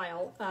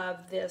style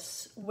of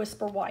this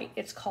Whisper White.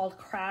 It's called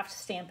Craft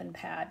Stampin'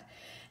 Pad.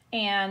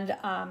 And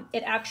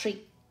it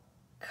actually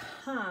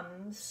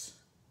comes,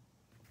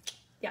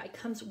 yeah, it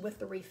comes with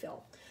the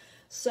refill.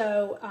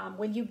 So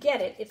when you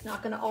get it, it's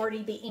not going to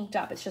already be inked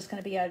up. It's just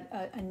going to be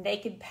a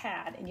naked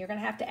pad, and you're going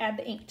to have to add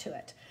the ink to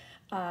it.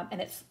 And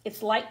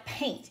it's like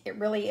paint, it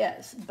really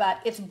is, but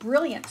it's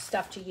brilliant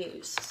stuff to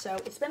use. So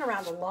it's been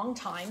around a long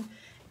time,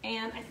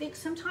 and I think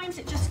sometimes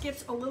it just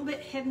gets a little bit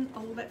hidden, a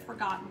little bit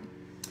forgotten.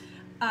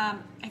 I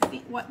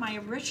think what my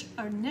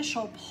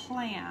initial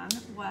plan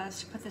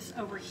was to put this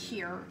over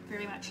here,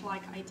 very much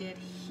like I did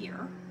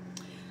here.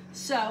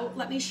 So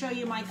let me show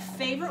you my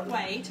favorite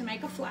way to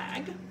make a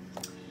flag.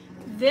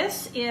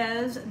 This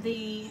is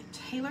the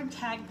tailored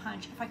tag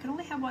punch. If I could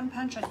only have one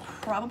punch, I'd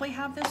probably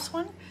have this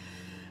one,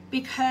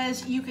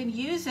 because you can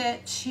use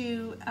it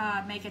to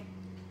make it,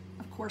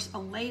 of course, a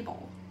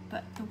label.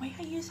 But the way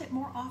I use it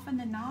more often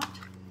than not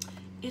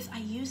is I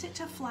use it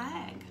to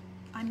flag.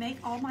 I make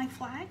all my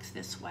flags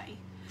this way.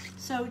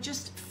 So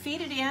just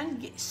feed it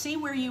in, see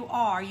where you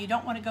are. You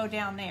don't want to go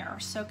down there.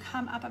 So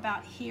come up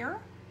about here,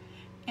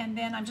 and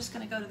then I'm just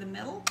going to go to the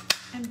middle,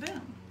 and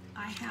boom,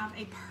 I have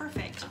a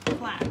perfect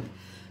flag.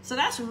 So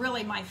that's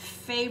really my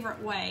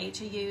favorite way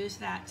to use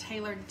that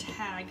tailored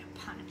tag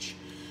punch.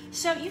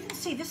 So you can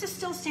see this is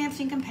still stamped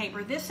ink and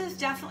paper. This is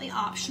definitely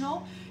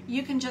optional.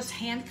 You can just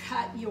hand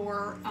cut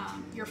your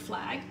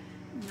flag,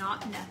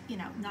 not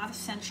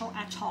essential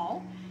at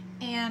all.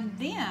 And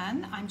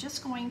then I'm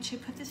just going to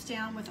put this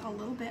down with a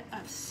little bit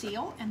of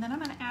seal, and then I'm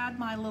going to add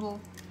my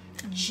little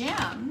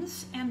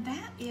gems, and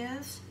that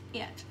is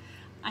it.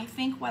 I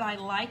think what I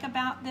like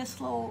about this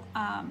little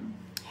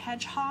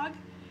hedgehog,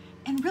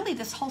 and really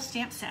this whole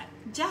stamp set,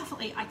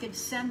 definitely I could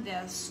send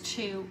this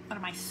to one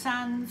of my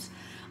sons.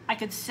 I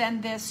could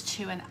send this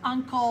to an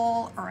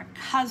uncle or a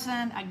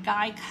cousin, a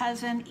guy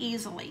cousin,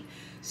 easily.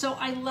 So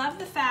I love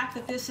the fact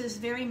that this is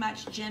very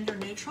much gender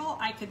neutral.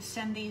 I could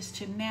send these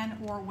to men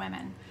or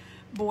women,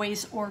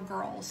 boys or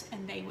girls,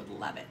 and they would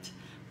love it.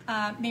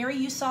 Mary,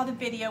 you saw the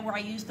video where I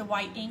used the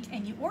white ink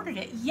and you ordered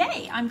it.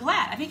 Yay, I'm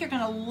glad. I think you're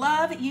gonna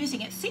love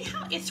using it. See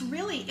how it's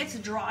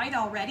dried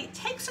already. It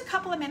takes a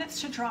couple of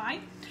minutes to dry,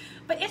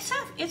 but it's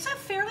a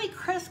fairly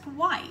crisp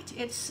white.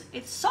 It's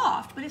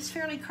soft, but it's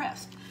fairly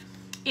crisp.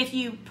 If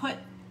you put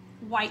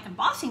white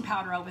embossing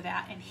powder over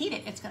that and heat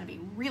it, it's gonna be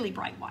really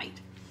bright white.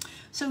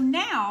 So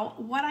now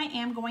what I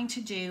am going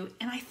to do,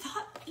 and I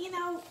thought, you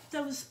know,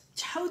 those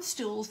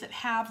toadstools that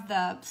have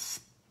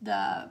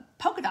the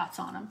polka dots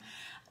on them,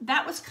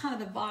 that was kind of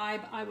the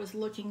vibe I was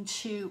looking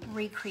to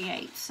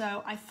recreate.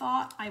 So I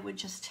thought I would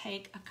just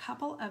take a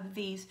couple of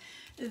these.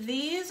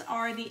 These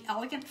are the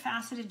Elegant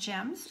Faceted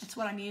Gems. It's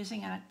what I'm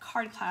using in a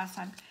card class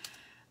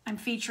I'm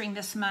featuring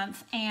this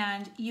month.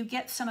 And you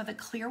get some of the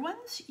clear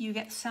ones, you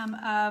get some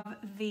of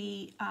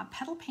the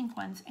petal pink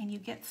ones, and you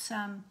get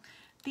some,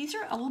 these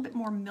are a little bit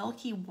more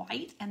milky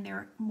white, and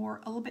they're a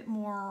little bit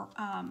more,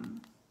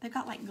 they've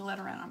got like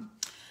glitter in them.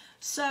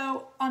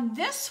 So on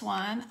this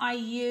one, I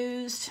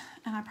used,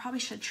 and I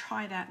probably should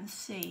try that and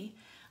see,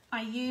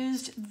 I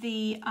used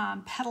the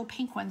petal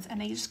pink ones,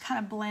 and they just kind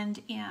of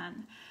blend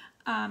in.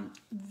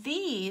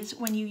 These,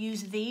 when you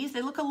use these,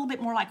 they look a little bit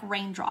more like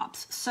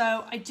raindrops.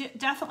 So I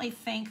definitely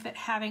think that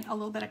having a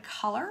little bit of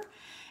color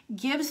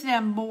gives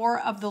them more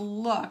of the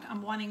look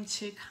I'm wanting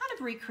to kind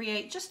of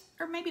recreate, just,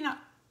 or maybe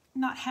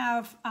not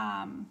have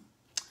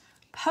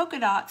polka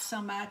dots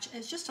so much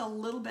as just a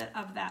little bit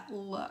of that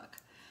look.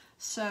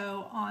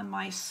 So on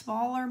my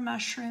smaller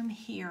mushroom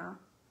here,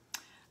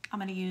 I'm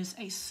going to use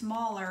a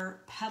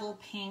smaller petal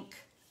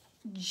pink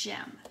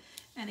gem.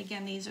 And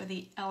again, these are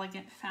the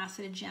Elegant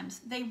Faceted Gems.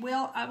 I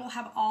will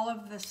have all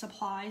of the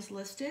supplies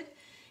listed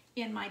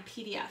in my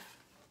PDF.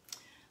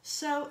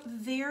 So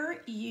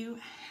there you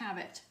have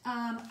it.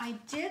 I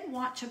did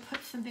want to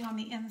put something on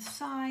the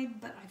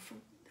inside, but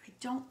I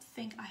don't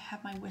think I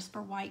have my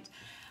Whisper White.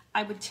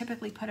 I would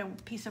typically put a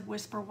piece of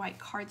Whisper White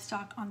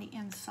cardstock on the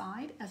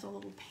inside as a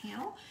little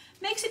panel.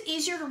 Makes it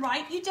easier to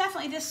write.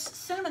 This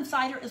cinnamon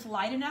cider is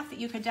light enough that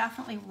you could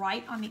definitely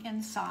write on the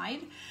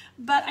inside,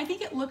 but I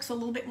think it looks a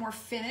little bit more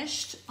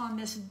finished on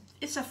this.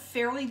 It's a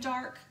fairly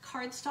dark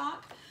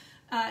cardstock.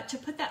 To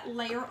put that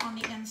layer on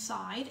the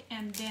inside,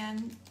 and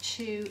then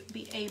to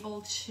be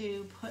able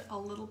to put a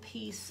little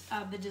piece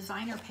of the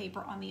designer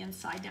paper on the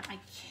inside. Now I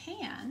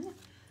can,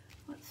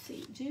 let's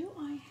see, do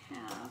I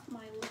have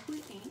my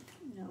liquid ink?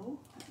 No,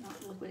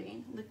 not liquid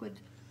ink,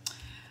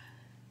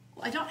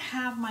 well, I don't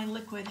have my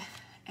liquid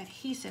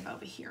adhesive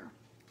over here.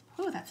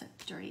 Oh, that's a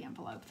dirty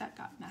envelope, that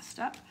got messed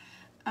up.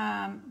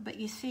 But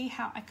you see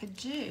how I could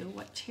do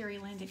what Terry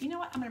Lynn did. You know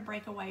what, I'm gonna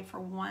break away for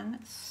 1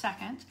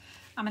 second.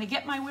 I'm gonna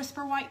get my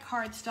Whisper White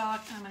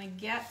cardstock, and I'm gonna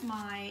get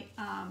my,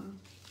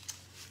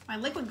 my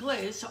liquid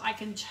glue so I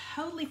can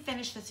totally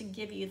finish this and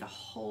give you the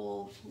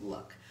whole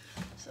look.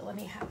 So let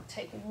me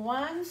take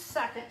 1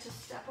 second to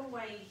step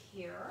away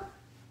here.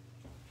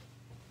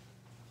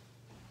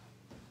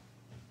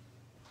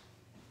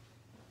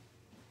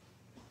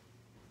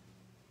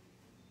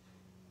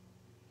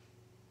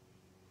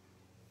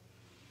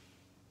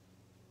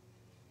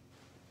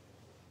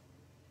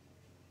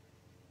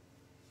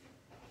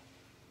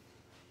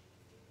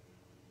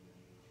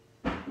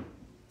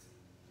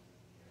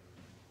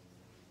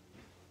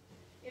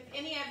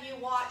 any of you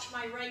watch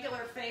my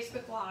regular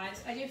Facebook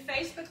Lives, I do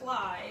Facebook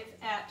Live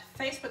at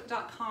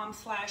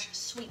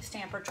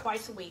facebook.com/sweetstamper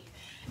twice a week,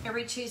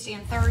 every Tuesday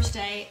and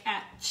Thursday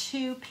at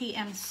 2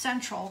 p.m.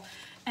 Central,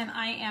 and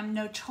I am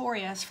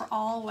notorious for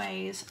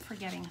always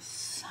forgetting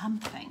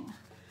something.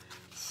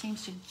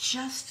 Seems to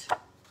just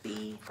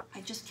be,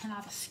 I just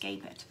cannot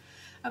escape it.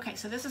 Okay,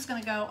 so this is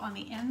going to go on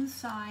the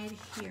inside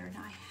here.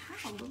 Now I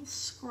have a little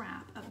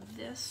scrap of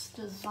this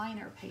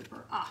designer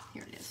paper. Ah,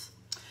 here it is.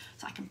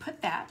 So I can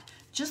put that,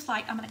 just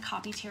like I'm going to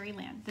copy Terry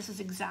Lynn. This is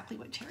exactly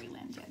what Terry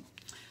Lynn did.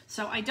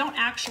 So I don't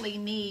actually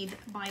need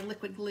my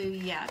liquid glue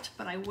yet,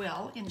 but I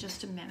will in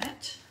just a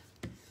minute.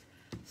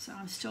 So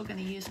I'm still going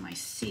to use my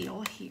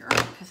seal here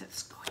because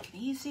it's quick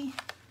and easy.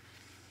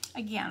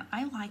 Again,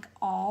 I like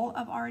all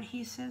of our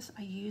adhesives.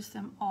 I use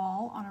them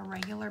all on a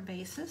regular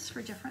basis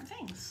for different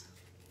things.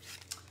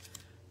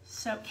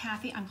 So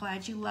Kathy, I'm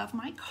glad you love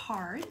my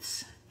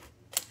cards.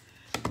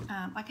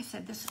 Like I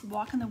said, this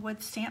Walk in the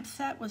Woods stamp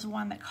set was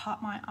one that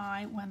caught my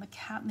eye when the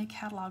new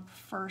catalog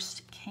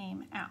first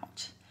came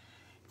out.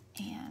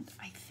 And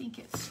I think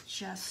it's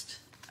just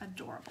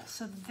adorable.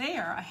 So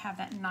there, I have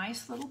that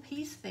nice little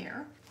piece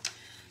there.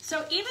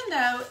 So even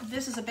though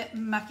this is a bit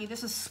mucky,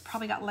 this has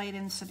probably got laid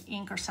in some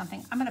ink or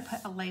something, I'm going to put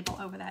a label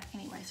over that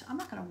anyway, so I'm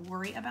not going to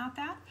worry about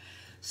that.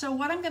 So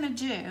what I'm going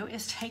to do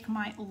is take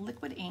my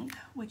liquid ink,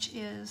 which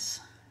is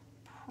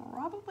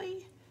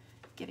probably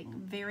getting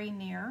very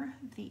near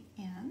the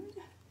end.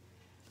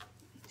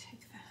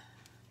 Take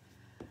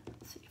that.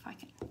 Let's see if I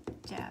can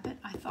dab it.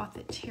 I thought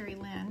that Terry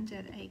Lynn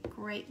did a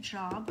great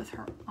job with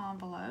her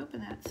envelope,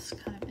 and that's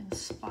kind of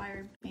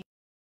inspired me.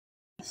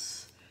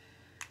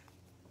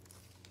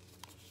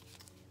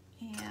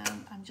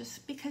 And I'm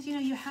just, because you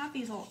know, you have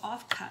these little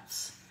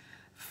offcuts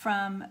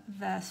from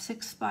the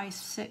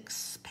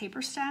 6x6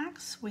 paper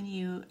stacks when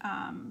you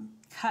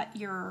cut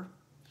your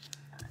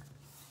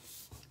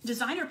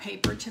designer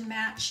paper to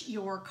match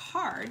your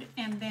card,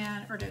 and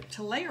then, or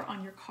to layer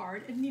on your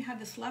card, and you have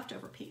this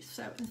leftover piece.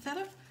 So instead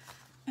of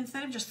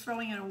just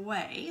throwing it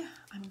away,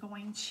 I'm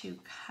going to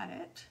cut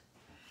it.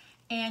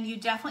 And you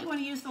definitely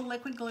want to use the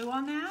liquid glue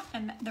on that,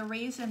 and the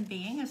reason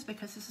being is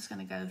because this is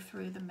going to go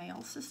through the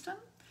mail system,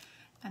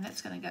 and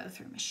it's going to go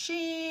through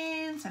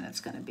machines, and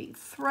it's going to be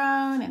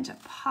thrown into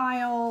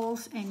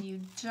piles, and you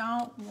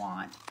don't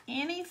want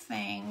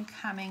anything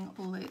coming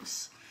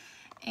loose.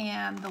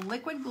 And the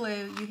liquid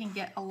glue, you can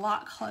get a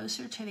lot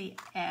closer to the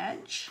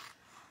edge,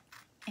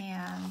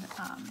 and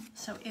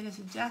so it is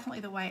definitely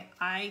the way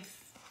I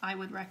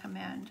would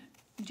recommend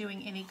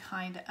doing any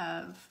kind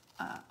of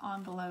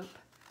envelope.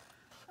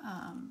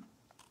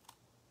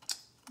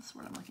 That's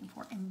what I'm looking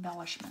for,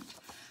 embellishment.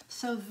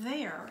 So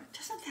there,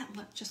 doesn't that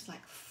look just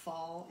like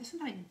fall? Isn't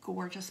that a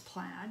gorgeous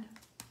plaid?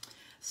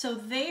 So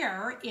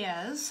there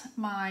is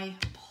my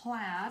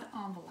plaid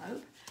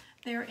envelope.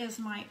 There is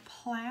my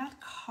plaid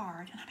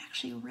card, and I'm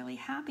actually really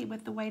happy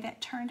with the way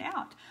that turned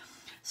out.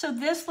 So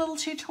this little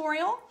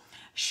tutorial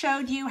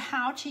showed you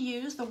how to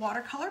use the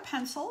watercolor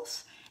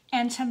pencils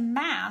and to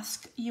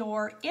mask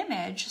your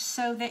image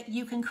so that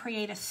you can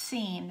create a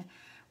scene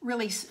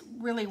really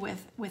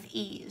with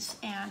ease.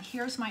 And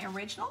here's my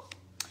original.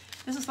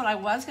 This is what I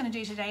was going to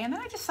do today, and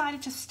then I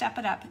decided to step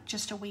it up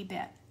just a wee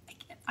bit.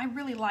 I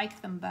really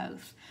like them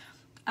both.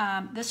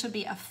 This would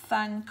be a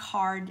fun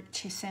card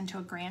to send to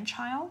a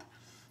grandchild,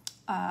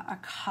 a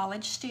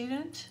college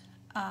student.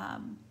 I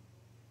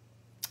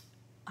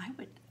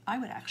would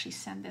actually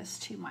send this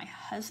to my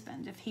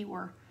husband if he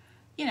were,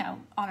 you know,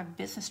 on a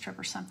business trip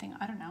or something.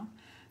 I don't know.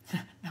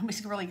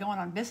 Nobody's really going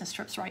on business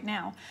trips right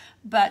now,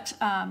 but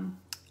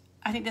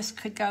I think this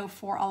could go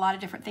for a lot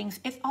of different things.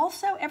 It's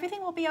also,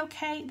 everything will be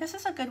okay. This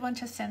is a good one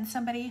to send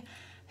somebody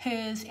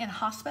who's in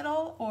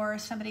hospital or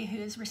somebody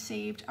who's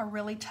received a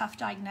really tough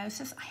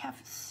diagnosis. I have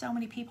so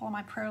many people on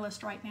my prayer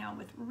list right now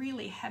with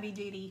really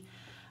heavy-duty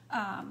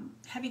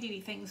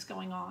things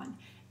going on.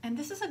 And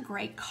this is a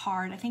great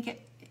card. I think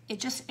it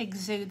just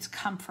exudes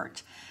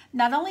comfort.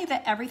 Not only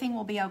that everything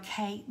will be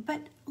okay,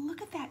 but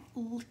look at that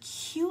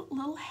cute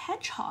little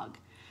hedgehog.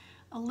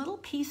 A little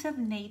piece of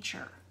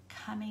nature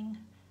coming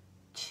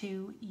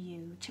to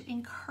you, to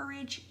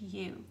encourage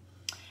you.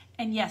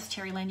 And yes,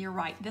 Terry Lynn, you're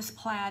right. This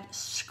plaid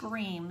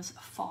screams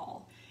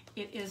fall.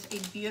 It is a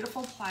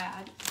beautiful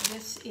plaid.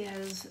 This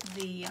is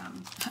the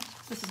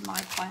this is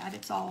my plaid.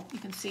 It's all, you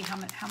can see how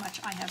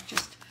much I have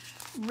just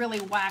really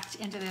whacked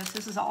into this.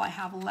 This is all I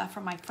have left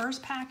from my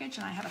first package,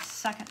 and I have a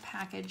second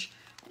package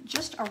that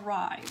just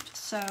arrived.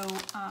 So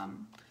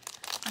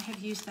I have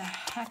used the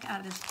heck out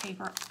of this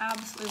paper.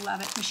 Absolutely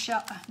love it.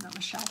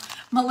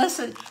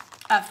 Melissa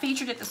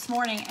featured it this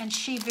morning, and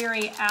she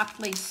very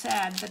aptly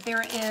said that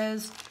there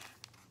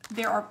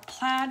are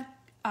plaid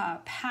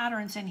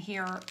patterns in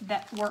here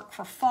that work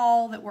for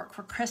fall, that work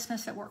for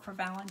Christmas, that work for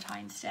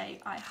Valentine's Day.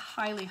 I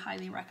highly,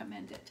 highly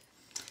recommend it.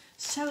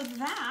 So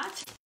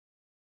that is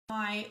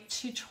my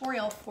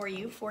tutorial for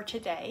you for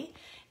today.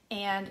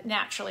 And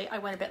naturally, I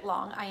went a bit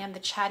long. I am the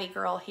chatty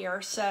girl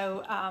here,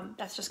 so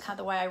that's just kind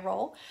of the way I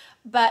roll.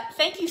 But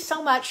thank you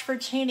so much for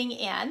tuning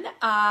in.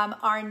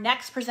 Our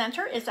next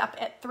presenter is up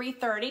at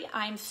 3:30.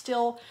 I'm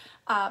still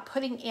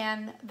putting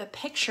in the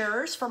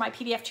pictures for my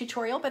PDF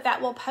tutorial, but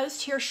that will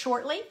post here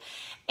shortly.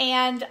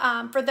 And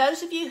for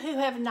those of you who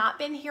have not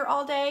been here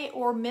all day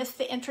or missed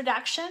the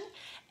introduction,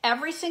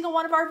 every single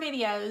one of our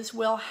videos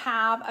will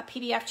have a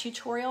PDF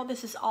tutorial.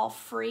 This is all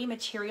free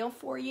material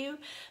for you.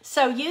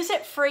 So use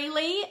it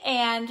freely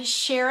and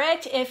share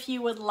it if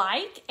you would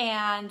like.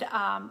 And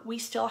we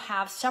still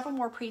have several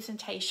more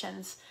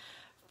presentations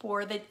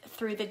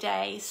through the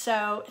day.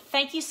 So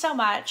thank you so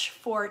much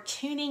for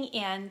tuning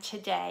in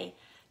today.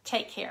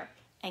 Take care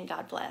and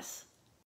God bless.